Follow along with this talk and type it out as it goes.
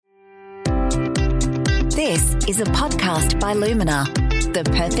This is a podcast by Lumina, the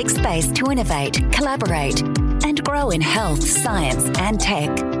perfect space to innovate, collaborate, and grow in health, science, and tech.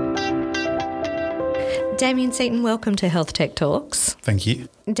 Damien Seaton, welcome to Health Tech Talks. Thank you.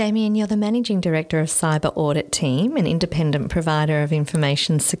 Damien, you're the Managing Director of Cyber Audit Team, an independent provider of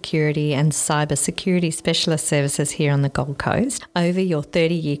information security and cyber security specialist services here on the Gold Coast. Over your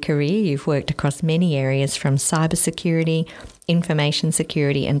 30-year career, you've worked across many areas from cyber security, information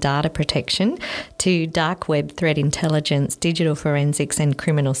security and data protection to dark web threat intelligence, digital forensics and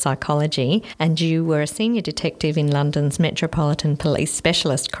criminal psychology. And you were a senior detective in London's Metropolitan Police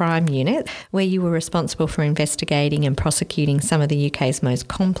Specialist Crime Unit, where you were responsible for investigating and prosecuting some of the UK's most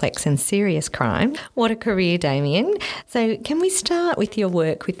complex and serious crime. What a career, Damien. So can we start with your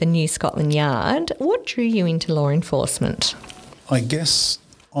work with the New Scotland Yard? What drew you into law enforcement? I guess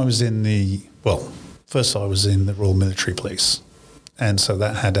I was in first I was in the Royal Military Police. And so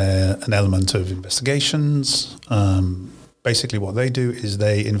that had an element of investigations. Basically what they do is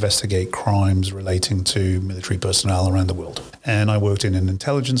they investigate crimes relating to military personnel around the world. And I worked in an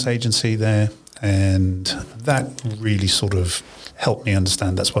intelligence agency there, and that really sort of helped me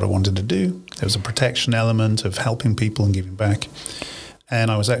understand that's what I wanted to do. There was a protection element of helping people and giving back. And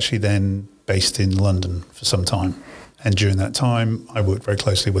I was actually then based in London for some time. And during that time, I worked very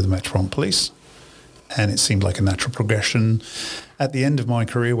closely with the Metropolitan Police. And it seemed like a natural progression. At the end of my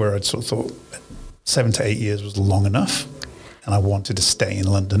career, where I'd sort of thought 7 to 8 years was long enough, and I wanted to stay in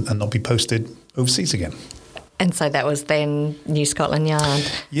London and not be posted overseas again. And so that was then New Scotland Yard?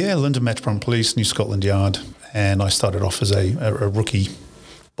 Yeah, London Metropolitan Police, New Scotland Yard. And I started off as a rookie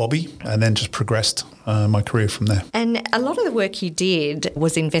Bobby, and then just progressed my career from there. And a lot of the work you did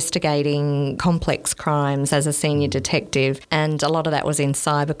was investigating complex crimes as a senior detective, and a lot of that was in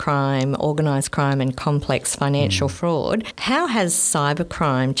cybercrime, organised crime and complex financial fraud. How has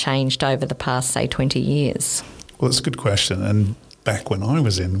cybercrime changed over the past, say, 20 years? Well, it's a good question. And back when I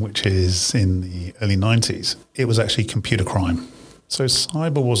was in, which is in the early 90s, it was actually computer crime. So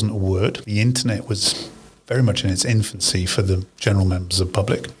cyber wasn't a word. The internet was very much in its infancy for the general members of the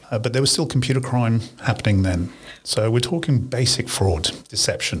public. But there was still computer crime happening then. So we're talking basic fraud,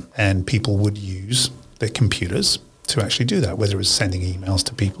 deception, and people would use their computers to actually do that, whether it was sending emails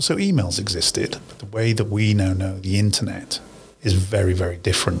to people. So emails existed, but the way that we now know the internet is very, very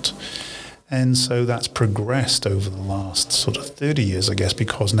different. And so that's progressed over the last sort of 30 years, I guess,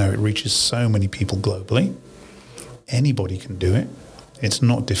 because now it reaches so many people globally. Anybody can do it. It's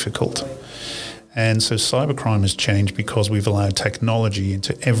not difficult. And so cybercrime has changed because we've allowed technology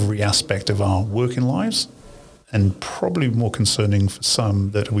into every aspect of our working lives, and probably more concerning for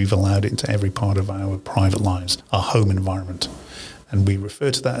some that we've allowed it into every part of our private lives, our home environment. And we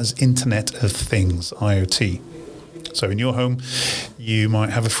refer to that as Internet of Things, IoT. So in your home, you might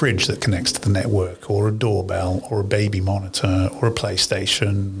have a fridge that connects to the network, or a doorbell, or a baby monitor, or a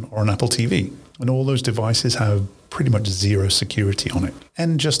PlayStation, or an Apple TV. And all those devices have pretty much zero security on it.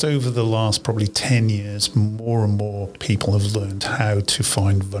 And just over the last probably 10 years, more and more people have learned how to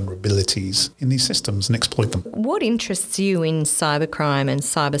find vulnerabilities in these systems and exploit them. What interests you in cybercrime and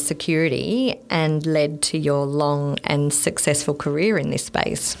cybersecurity and led to your long and successful career in this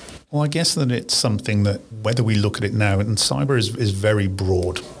space? Well, I guess that it's something that, whether we look at it now, and cyber is very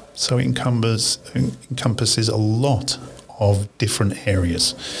broad. So it encompasses a lot of different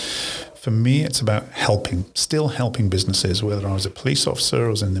areas. For me, it's about still helping businesses, whether I was a police officer or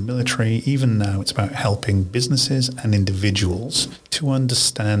was in the military. Even now, it's about helping businesses and individuals to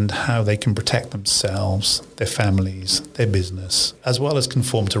understand how they can protect themselves, their families, their business, as well as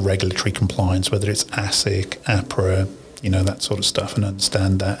conform to regulatory compliance, whether it's ASIC, APRA, that sort of stuff, and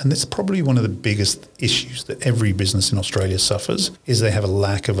understand that. And it's probably one of the biggest issues that every business in Australia suffers, is they have a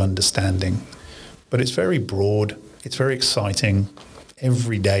lack of understanding. But it's very broad. It's very exciting.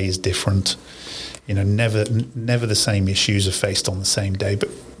 Every day is different. Never the same issues are faced on the same day, but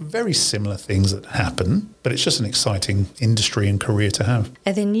very similar things that happen. But it's just an exciting industry and career to have.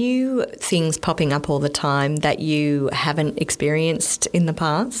 Are there new things popping up all the time that you haven't experienced in the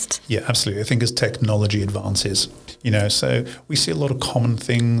past? Yeah, absolutely. I think as technology advances, so we see a lot of common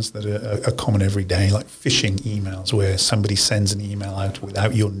things that are common every day, like phishing emails, where somebody sends an email out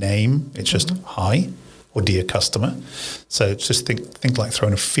without your name. It's just hi, or dear customer. So just think like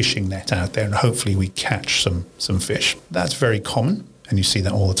throwing a fishing net out there, and hopefully we catch some fish. That's very common, and you see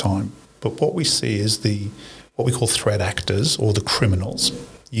that all the time. But what we see is what we call threat actors, or the criminals,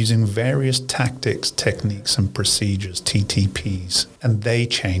 using various tactics, techniques and procedures, TTPs, and they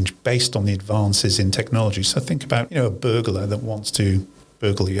change based on the advances in technology. So think about, a burglar that wants to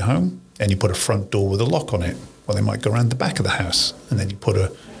burgle your home, and you put a front door with a lock on it. Well, they might go around the back of the house, and then you put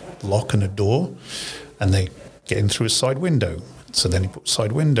a lock and a door, and they get in through a side window. So then you put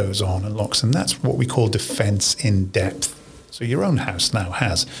side windows on and locks, and that's what we call defense in depth. So your own house now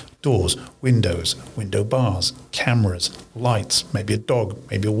has doors, windows, window bars, cameras, lights, maybe a dog,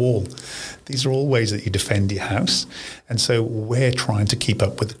 maybe a wall. These are all ways that you defend your house. And so we're trying to keep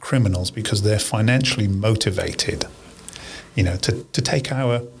up with the criminals because they're financially motivated, to take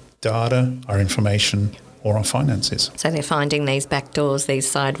our data, our information, or our finances. So they're finding these back doors, these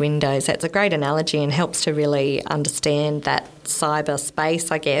side windows. That's a great analogy and helps to really understand that cyber space,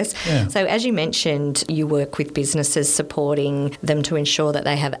 I guess. Yeah. So as you mentioned, you work with businesses supporting them to ensure that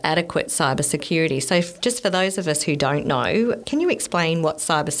they have adequate cyber security. So just for those of us who don't know, can you explain what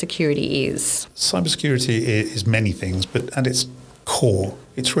cyber security is? Cybersecurity is many things, but at its core,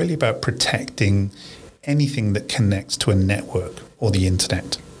 it's really about protecting anything that connects to a network or the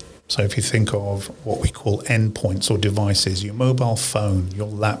internet. So if you think of what we call endpoints or devices, your mobile phone, your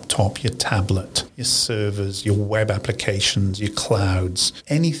laptop, your tablet, your servers, your web applications, your clouds,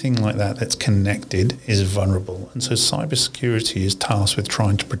 anything like that that's connected is vulnerable. And so cybersecurity is tasked with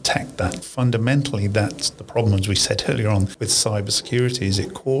trying to protect that. Fundamentally, that's the problem, as we said earlier on, with cybersecurity is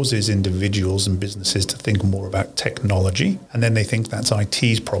it causes individuals and businesses to think more about technology, and then they think that's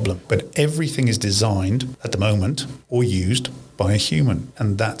IT's problem. But everything is designed at the moment or used by a human,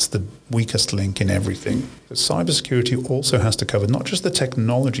 and that's the weakest link in everything. But cybersecurity also has to cover not just the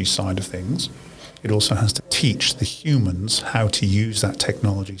technology side of things, it also has to teach the humans how to use that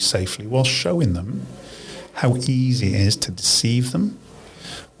technology safely while showing them how easy it is to deceive them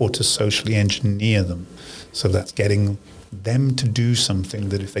or to socially engineer them. So that's getting them to do something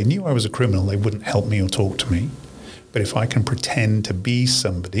that if they knew I was a criminal, they wouldn't help me or talk to me. But if I can pretend to be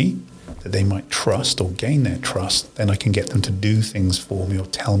somebody that they might trust or gain their trust, then I can get them to do things for me or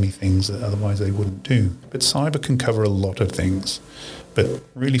tell me things that otherwise they wouldn't do. But cyber can cover a lot of things. But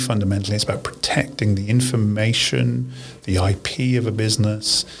really fundamentally, it's about protecting the information, the IP of a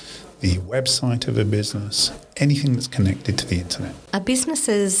business, the website of a business, anything that's connected to the internet. Are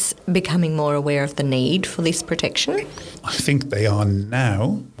businesses becoming more aware of the need for this protection? I think they are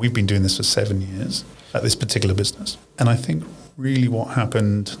now. We've been doing this for 7 years at this particular business. And I think really what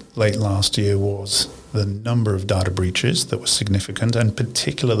happened late last year was the number of data breaches that were significant, and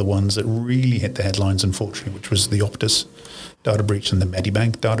particularly the ones that really hit the headlines, unfortunately, which was the Optus data breach and the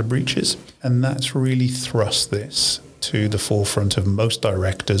Medibank data breaches. And that's really thrust this to the forefront of most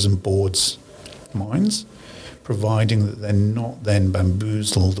directors and boards' minds, providing that they're not then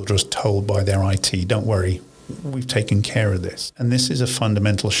bamboozled or just told by their IT, don't worry, we've taken care of this. And this is a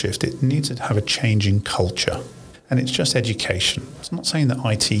fundamental shift. It needs to have a change in culture. And it's just education. It's not saying that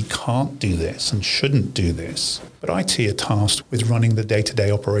IT can't do this and shouldn't do this, but IT are tasked with running the day-to-day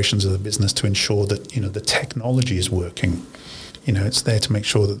operations of the business to ensure that, the technology is working. It's there to make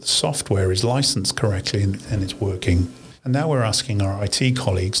sure that the software is licensed correctly and it's working. And now we're asking our IT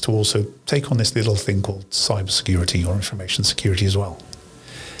colleagues to also take on this little thing called cybersecurity or information security as well.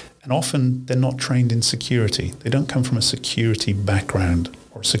 And often they're not trained in security. They don't come from a security background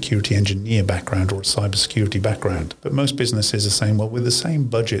or a security engineer background or a cybersecurity background. But most businesses are saying, well, with the same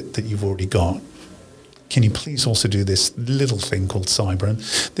budget that you've already got, can you please also do this little thing called cyber? And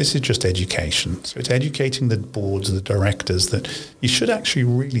this is just education. So it's educating the boards, the directors, that you should actually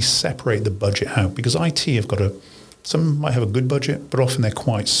really separate the budget out, because IT have got some might have a good budget, but often they're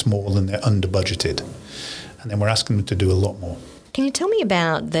quite small and they're under budgeted. And then we're asking them to do a lot more. Can you tell me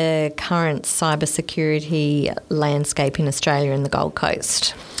about the current cybersecurity landscape in Australia and the Gold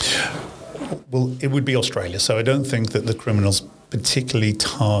Coast? Well, it would be Australia. So I don't think that the criminals particularly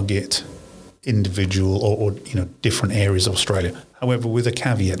target individual or different areas of Australia. However, with a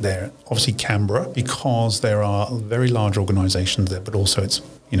caveat there, obviously Canberra, because there are very large organisations there, but also it's,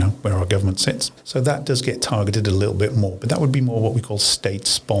 where our government sits. So that does get targeted a little bit more, but that would be more what we call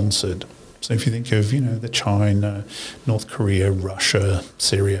state-sponsored. So if you think of, the China, North Korea, Russia,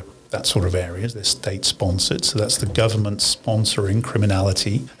 Syria, that sort of areas, they're state-sponsored. So that's the government sponsoring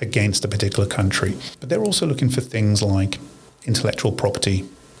criminality against a particular country. But they're also looking for things like intellectual property.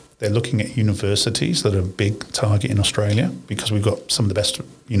 They're looking at universities that are a big target in Australia because we've got some of the best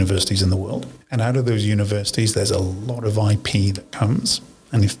universities in the world. And out of those universities, there's a lot of IP that comes.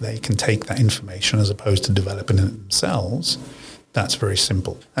 And if they can take that information as opposed to developing it themselves, that's very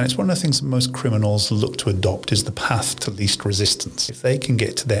simple. And it's one of the things that most criminals look to adopt is the path to least resistance. If they can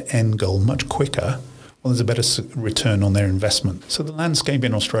get to their end goal much quicker, well, there's a better return on their investment. So the landscape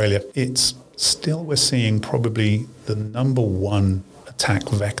in Australia, it's still, we're seeing probably the number one attack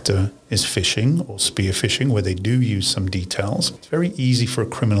vector is phishing or spear phishing, where they do use some details. It's very easy for a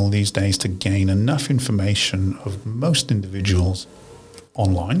criminal these days to gain enough information of most individuals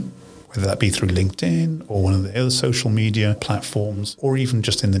online whether that be through LinkedIn or one of the other social media platforms, or even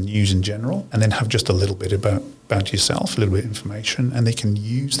just in the news in general, and then have just a little bit about yourself, a little bit of information, and they can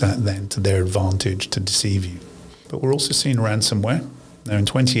use that then to their advantage to deceive you. But we're also seeing ransomware. Now, in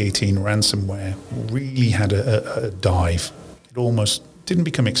 2018, ransomware really had a dive. It almost didn't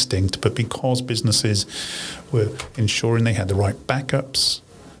become extinct, but because businesses were ensuring they had the right backups,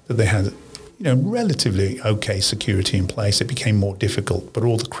 that they had relatively okay security in place, it became more difficult. But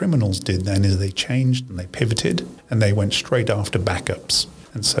all the criminals did then is they changed and they pivoted and they went straight after backups.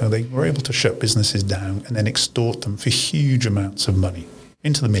 And so they were able to shut businesses down and then extort them for huge amounts of money,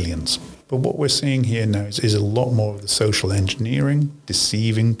 into the millions. But what we're seeing here now is a lot more of the social engineering,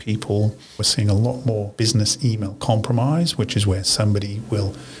 deceiving people. We're seeing a lot more business email compromise, which is where somebody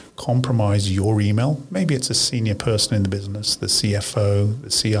will compromise your email. Maybe it's a senior person in the business, the CFO, the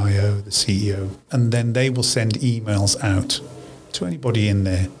CIO, the CEO, and then they will send emails out to anybody in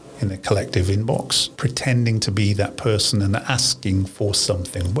their collective inbox, pretending to be that person and asking for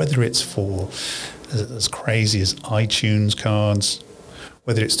something, whether it's for as crazy as iTunes cards,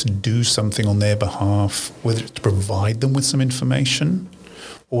 whether it's to do something on their behalf, whether it's to provide them with some information,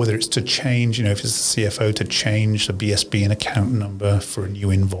 or whether it's to change, if it's the CFO, to change the BSB and account number for a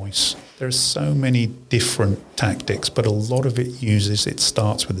new invoice. There are so many different tactics, but a lot of it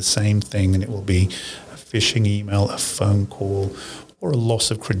starts with the same thing, and it will be a phishing email, a phone call, or a loss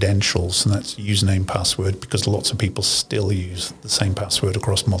of credentials, and that's username, password, because lots of people still use the same password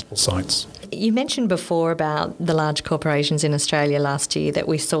across multiple sites. You mentioned before about the large corporations in Australia last year that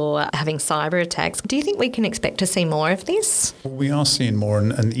we saw having cyber attacks. Do you think we can expect to see more of this? Well, we are seeing more,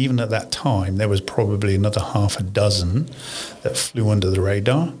 and even at that time, there was probably another half a dozen that flew under the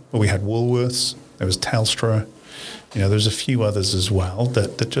radar. We had Woolworths, there was Telstra, there's a few others as well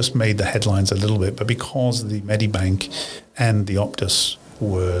that just made the headlines a little bit, but because the Medibank and the Optus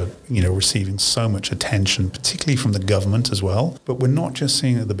were, receiving so much attention, particularly from the government as well. But we're not just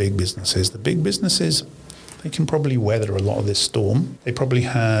seeing it at the big businesses. The big businesses, they can probably weather a lot of this storm. They probably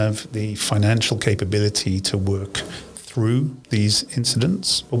have the financial capability to work through these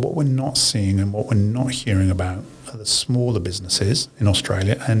incidents. But what we're not seeing and what we're not hearing about are the smaller businesses in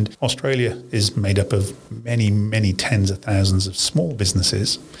Australia. And Australia is made up of many, many tens of thousands of small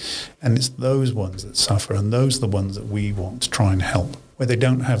businesses. And it's those ones that suffer, and those are the ones that we want to try and help, where they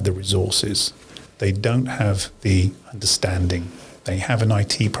don't have the resources, they don't have the understanding. They have an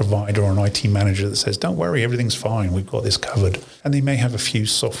IT provider or an IT manager that says, don't worry, everything's fine, we've got this covered. And they may have a few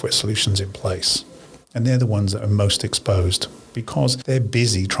software solutions in place. And they're the ones that are most exposed because they're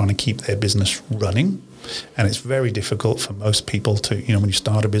busy trying to keep their business running. And it's very difficult for most people to, when you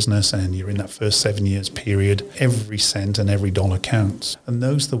start a business and you're in that first 7 years period, every cent and every dollar counts. And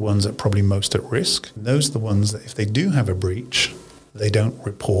those are the ones that are probably most at risk. And those are the ones that if they do have a breach, they don't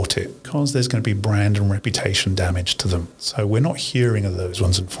report it because there's going to be brand and reputation damage to them. So we're not hearing of those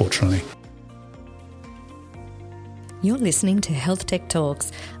ones, unfortunately. You're listening to Health Tech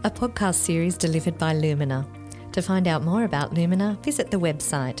Talks, a podcast series delivered by Lumina. To find out more about Lumina, visit the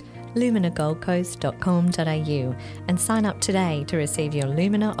website luminagoldcoast.com.au and sign up today to receive your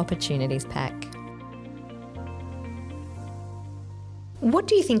Lumina Opportunities Pack. What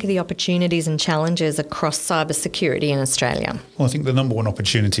do you think are the opportunities and challenges across cybersecurity in Australia? Well, I think the number one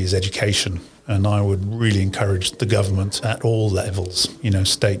opportunity is education. And I would really encourage the government at all levels,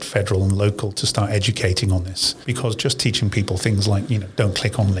 state, federal and local, to start educating on this. Because just teaching people things like, don't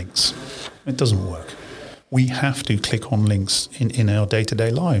click on links, it doesn't work. We have to click on links in our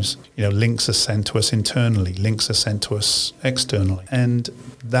day-to-day lives. Links are sent to us internally, links are sent to us externally. And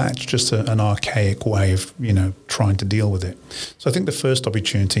that's just an archaic way of, trying to deal with it. So I think the first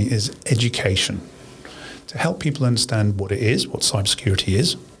opportunity is education, to help people understand what it is, what cybersecurity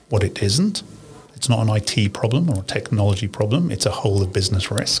is, what it isn't. It's not an IT problem or a technology problem. It's a whole of business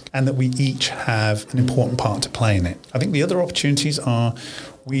risk, and that we each have an important part to play in it. I think the other opportunities are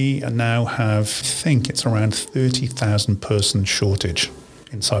we now have, I think it's around 30,000 person shortage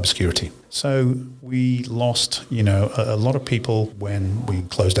in cybersecurity. So we lost, a lot of people when we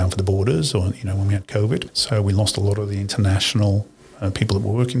closed down for the borders or, when we had COVID. So we lost a lot of the international people that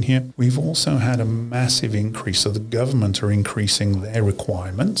were working here. We've also had a massive increase. So the government are increasing their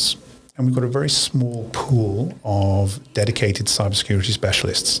requirements. And we've got a very small pool of dedicated cybersecurity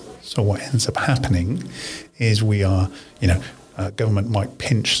specialists. So what ends up happening is we are, government might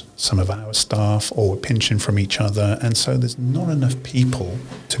pinch some of our staff or we're pinching from each other. And so there's not enough people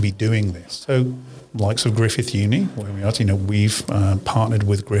to be doing this. So likes of Griffith Uni, where we are, we've partnered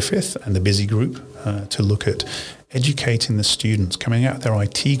with Griffith and the Busy Group to look at educating the students coming out of their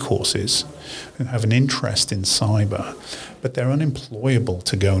IT courses who have an interest in cyber, but they're unemployable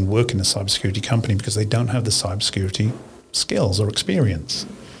to go and work in a cybersecurity company because they don't have the cybersecurity skills or experience.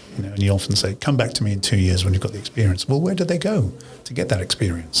 And you often say, come back to me in 2 years when you've got the experience. Well, where do they go to get that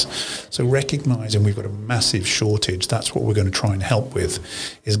experience? So recognizing we've got a massive shortage, that's what we're going to try and help with,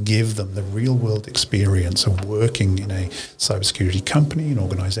 is give them the real world experience of working in a cybersecurity company, an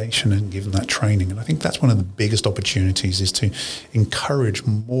organization, and give them that training. And I think that's one of the biggest opportunities, is to encourage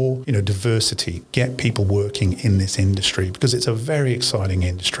more, diversity, get people working in this industry, because it's a very exciting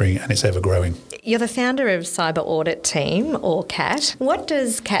industry and it's ever growing. You're the founder of Cyber Audit Team, or CAT. What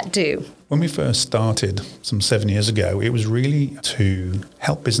does CAT do? When we first started some 7 years ago, it was really to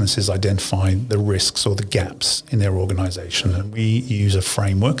help businesses identify the risks or the gaps in their organization. And we use a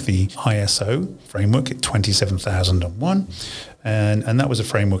framework, the ISO framework at 27001. And that was a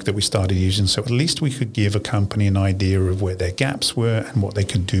framework that we started using. So at least we could give a company an idea of where their gaps were and what they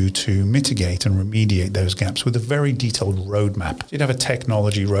could do to mitigate and remediate those gaps with a very detailed roadmap. You'd have a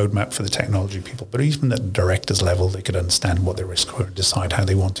technology roadmap for the technology people, but even at the directors level, they could understand what their risks were and decide how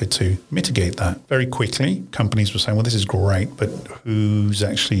they wanted to mitigate that. Very quickly, companies were saying, well, this is great, but who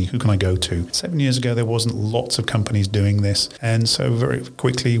can I go to? 7 years ago, there wasn't lots of companies doing this. And so very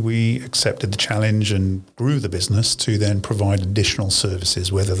quickly, we accepted the challenge and grew the business to then provide additional services,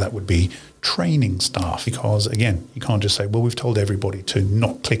 whether that would be training staff, because again, you can't just say, well, we've told everybody to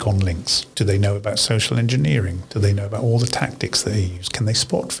not click on links. Do they know about social engineering? Do they know about all the tactics they use? Can they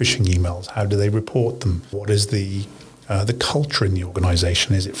spot phishing emails? How do they report them? What is the culture in the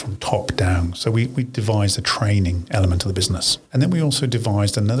organization? Is it from top down? So we devised a training element of the business. And then we also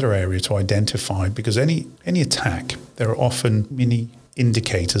devised another area to identify, because any attack, there are often many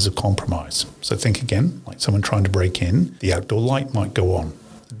indicators of compromise. So think again, like someone trying to break in, the outdoor light might go on,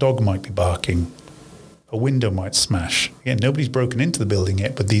 the dog might be barking, a window might smash. Again, nobody's broken into the building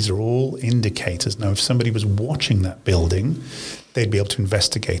yet, but these are all indicators. Now, if somebody was watching that building, they'd be able to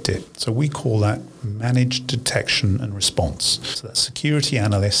investigate it. So we call that managed detection and response. So that's security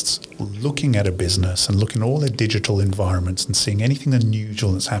analysts looking at a business and looking at all their digital environments and seeing anything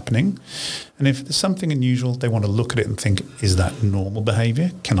unusual that's happening. And if there's something unusual, they want to look at it and think, is that normal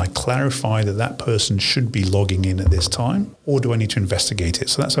behavior? Can I clarify that person should be logging in at this time? Or do I need to investigate it?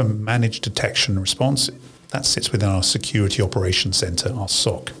 So that's a managed detection and response. That sits within our Security Operations Center, our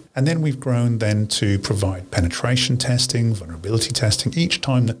SOC. And then we've grown then to provide penetration testing, vulnerability testing. Each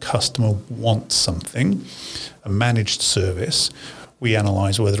time the customer wants something, a managed service, we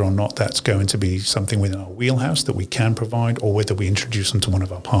analyze whether or not that's going to be something within our wheelhouse that we can provide, or whether we introduce them to one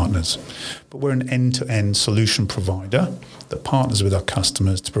of our partners. But we're an end-to-end solution provider that partners with our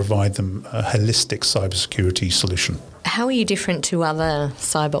customers to provide them a holistic cybersecurity solution. How are you different to other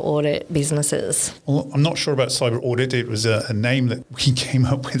cyber audit businesses? Well, I'm not sure about cyber audit. It was a name that we came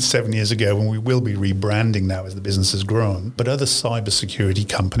up with 7 years ago, and we will be rebranding now as the business has grown. But other cybersecurity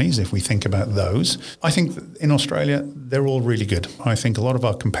companies, if we think about those, I think in Australia, they're all really good. I think a lot of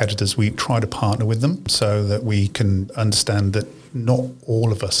our competitors, we try to partner with them so that we can understand that not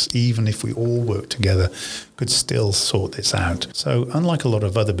all of us, even if we all work together, could still sort this out. So unlike a lot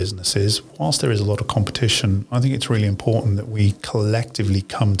of other businesses, whilst there is a lot of competition, I think it's really important that we collectively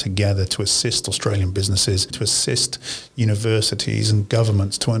come together to assist Australian businesses, to assist universities and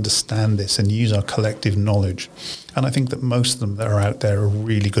governments to understand this and use our collective knowledge. And I think that most of them that are out there are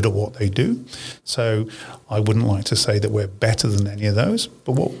really good at what they do. So I wouldn't like to say that we're better than any of those.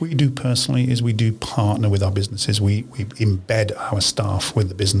 But what we do personally is we do partner with our businesses. We embed our staff with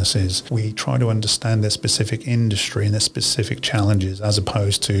the businesses. We try to understand their specific industry and their specific challenges, as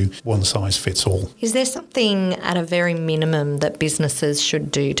opposed to one size fits all. Is there something at a very minimum that businesses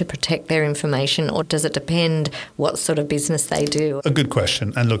should do to protect their information, or does it depend what sort of business they do? A good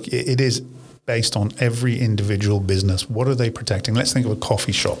question. And look, it is based on every individual business. What are they protecting? Let's think of a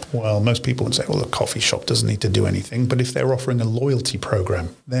coffee shop. Well, most people would say, well, a coffee shop doesn't need to do anything. But if they're offering a loyalty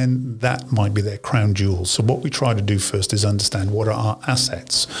program, then that might be their crown jewels. So what we try to do first is understand, what are our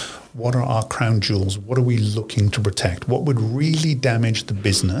assets? What are our crown jewels? What are we looking to protect? What would really damage the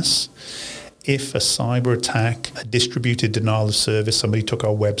business if a cyber attack, a distributed denial of service, somebody took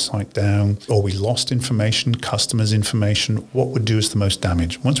our website down, or we lost information, customers' information, what would do us the most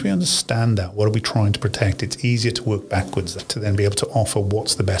damage? Once we understand that, what are we trying to protect? It's easier to work backwards to then be able to offer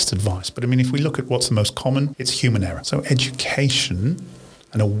what's the best advice. But I mean, if we look at what's the most common, it's human error. So education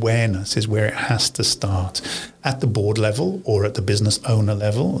and awareness is where it has to start, at the board level or at the business owner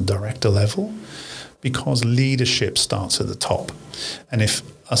level or director level, because leadership starts at the top. And if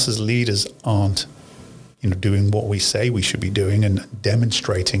us as leaders aren't doing what we say we should be doing and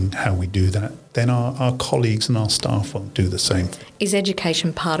demonstrating how we do that, then our colleagues and our staff will do the same. Is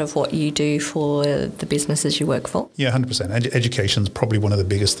education part of what you do for the businesses you work for? Yeah, 100%. Education is probably one of the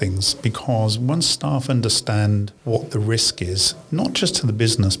biggest things, because once staff understand what the risk is, not just to the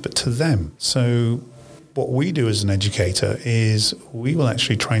business, but to them. So what we do as an educator is we will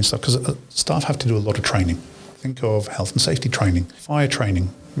actually train staff, because staff have to do a lot of training. Think of health and safety training, fire training.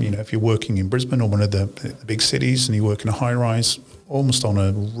 If you're working in Brisbane or one of the big cities and you work in a high-rise, almost on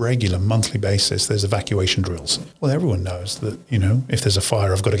a regular monthly basis, there's evacuation drills. Well, everyone knows that, if there's a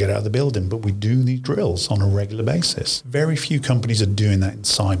fire, I've got to get out of the building, but we do these drills on a regular basis. Very few companies are doing that in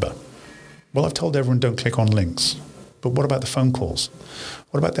cyber. Well, I've told everyone don't click on links, but what about the phone calls?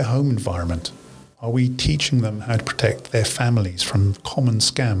 What about their home environment? Are we teaching them how to protect their families from common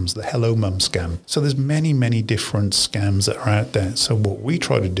scams, the Hello Mum scam? So there's many, many different scams that are out there. So what we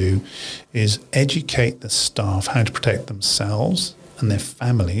try to do is educate the staff how to protect themselves and their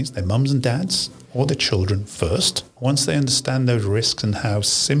families, their mums and dads, or their children first. Once they understand those risks and how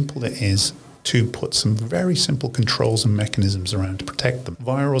simple it is to put some very simple controls and mechanisms around to protect them.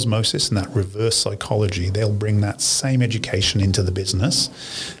 Via osmosis and that reverse psychology, they'll bring that same education into the business,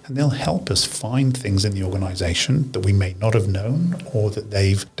 and they'll help us find things in the organization that we may not have known, or that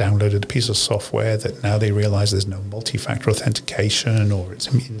they've downloaded a piece of software that now they realize there's no multi-factor authentication or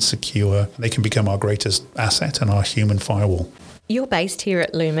it's insecure. They can become our greatest asset and our human firewall. You're based here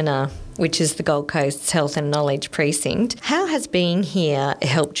at Lumina, which is the Gold Coast's Health and Knowledge Precinct. How has being here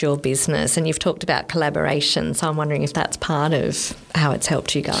helped your business? And you've talked about collaboration, so I'm wondering if that's part of how it's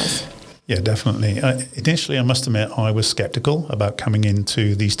helped you guys. Yeah, definitely. Initially, I must admit, I was sceptical about coming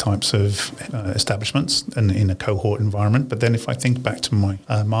into these types of establishments and in a cohort environment. But then if I think back to my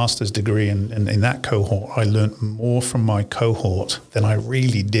master's degree and in that cohort, I learned more from my cohort than I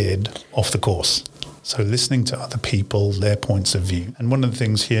really did off the course. So listening to other people, their points of view. And one of the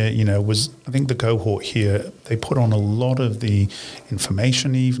things here, was I think the cohort here, they put on a lot of the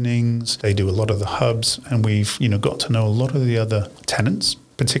information evenings. They do a lot of the hubs. And we've, got to know a lot of the other tenants,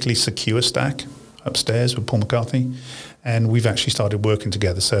 particularly Secure Stack upstairs with Paul McCarthy. And we've actually started working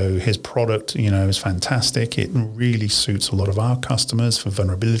together. So his product, is fantastic. It really suits a lot of our customers for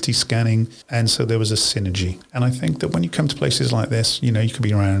vulnerability scanning. And so there was a synergy. And I think that when you come to places like this, you could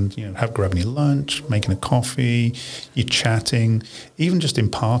be around, grabbing your lunch, making a coffee, you're chatting, even just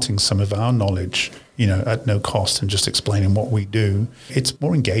imparting some of our knowledge, at no cost, and just explaining what we do. It's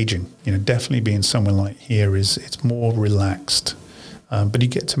more engaging. Definitely being somewhere like here it's more relaxed. But you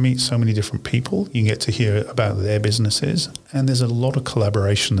get to meet so many different people. You get to hear about their businesses. And there's a lot of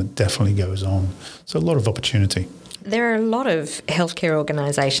collaboration that definitely goes on. So a lot of opportunity. There are a lot of healthcare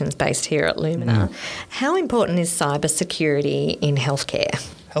organisations based here at Lumina. How important is cybersecurity in healthcare?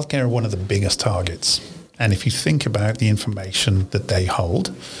 Healthcare are one of the biggest targets. And if you think about the information that they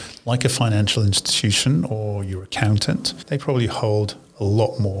hold, like a financial institution or your accountant, they probably hold a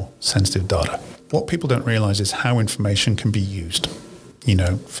lot more sensitive data. What people don't realise is how information can be used,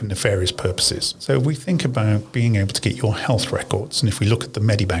 for nefarious purposes. So if we think about being able to get your health records, and if we look at the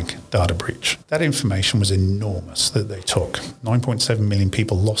Medibank data breach, that information was enormous that they took. 9.7 million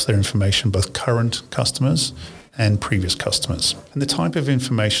people lost their information, both current customers and previous customers. And the type of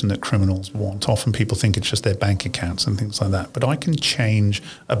information that criminals want, often people think it's just their bank accounts and things like that. But I can change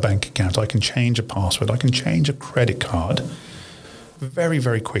a bank account, I can change a password, I can change a credit card very,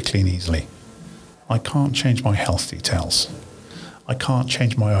 very quickly and easily. I can't change my health details. I can't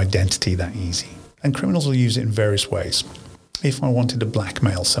change my identity that easy. And criminals will use it in various ways. If I wanted to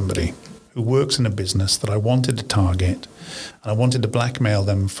blackmail somebody who works in a business that I wanted to target, and I wanted to blackmail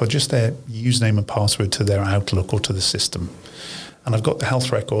them for just their username and password to their Outlook or to the system, and I've got the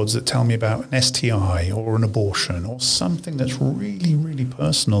health records that tell me about an STI or an abortion or something that's really, really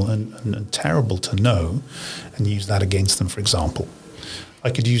personal and terrible to know, and use that against them, for example. I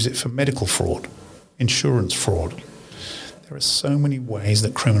could use it for medical fraud, insurance fraud. There are so many ways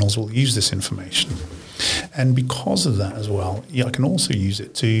that criminals will use this information. And because of that as well, I can also use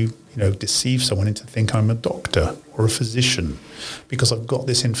it to, deceive someone into think I'm a doctor or a physician because I've got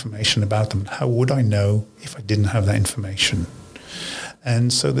this information about them. How would I know if I didn't have that information?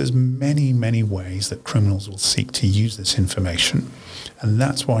 And so there's many, many ways that criminals will seek to use this information. And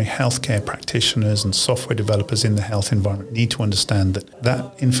that's why healthcare practitioners and software developers in the health environment need to understand that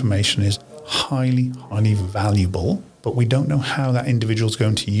that information is highly, highly valuable, but we don't know how that individual is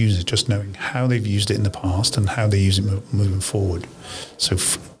going to use it, just knowing how they've used it in the past and how they use it moving forward. So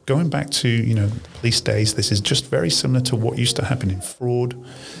going back to, the police days, this is just very similar to what used to happen in fraud,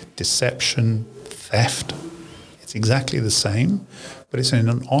 deception, theft. It's exactly the same, but it's in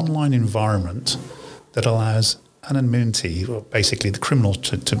an online environment that allows anonymity, or basically the criminals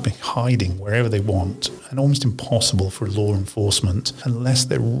to be hiding wherever they want, and almost impossible for law enforcement, unless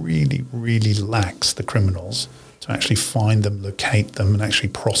they're really, really lax, the criminals, to actually find them, locate them, and actually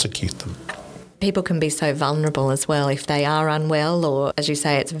prosecute them. People can be so vulnerable as well if they are unwell, or, as you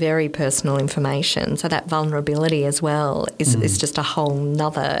say, it's very personal information. So that vulnerability as well is just a whole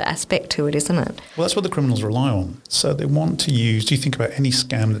nother aspect to it, isn't it? Well, that's what the criminals rely on. So they want to use, do you think about any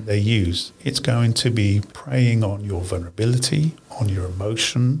scam that they use, it's going to be preying on your vulnerability, on your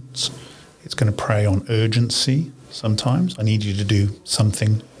emotions. It's going to prey on urgency sometimes. I need you to do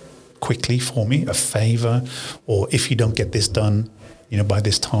something quickly for me, a favour, or if you don't get this done, by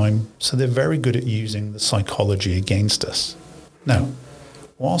this time. So they're very good at using the psychology against us. Now,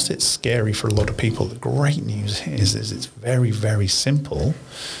 whilst it's scary for a lot of people, the great news is it's very, very simple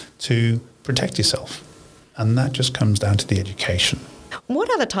to protect yourself. And that just comes down to the education. What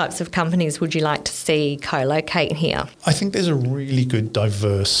other types of companies would you like to see co-locate here? I think there's a really good,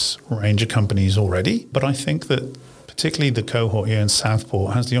 diverse range of companies already, but I think that particularly the cohort here in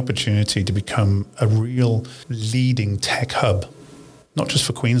Southport has the opportunity to become a real leading tech hub, not just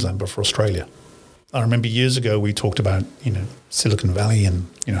for Queensland, but for Australia. I remember years ago we talked about, Silicon Valley and,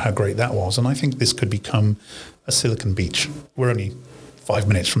 how great that was. And I think this could become a Silicon Beach. We're only 5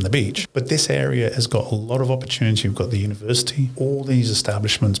 minutes from the beach, but this area has got a lot of opportunity. We've got the university, all these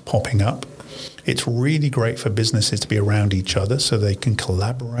establishments popping up. It's really great for businesses to be around each other so they can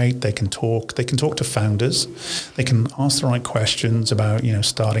collaborate, they can talk to founders, they can ask the right questions about,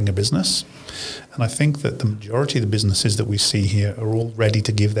 starting a business. And I think that the majority of the businesses that we see here are all ready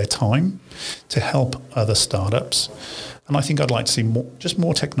to give their time to help other startups. And I think I'd like to see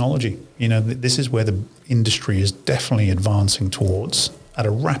more technology. This is where the industry is definitely advancing towards at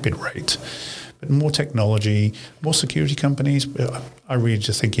a rapid rate. But more technology, more security companies. I really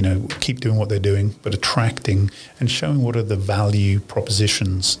just think, keep doing what they're doing, but attracting and showing what are the value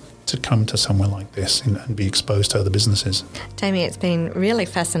propositions to come to somewhere like this and be exposed to other businesses. Damien, it's been really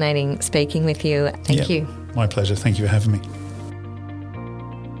fascinating speaking with you. Thank you. My pleasure. Thank you for having me.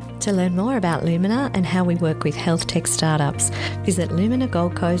 To learn more about Lumina and how we work with health tech startups, visit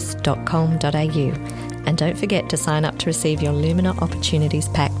luminagoldcoast.com.au. And don't forget to sign up to receive your Lumina Opportunities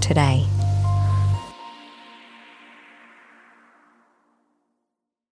Pack today.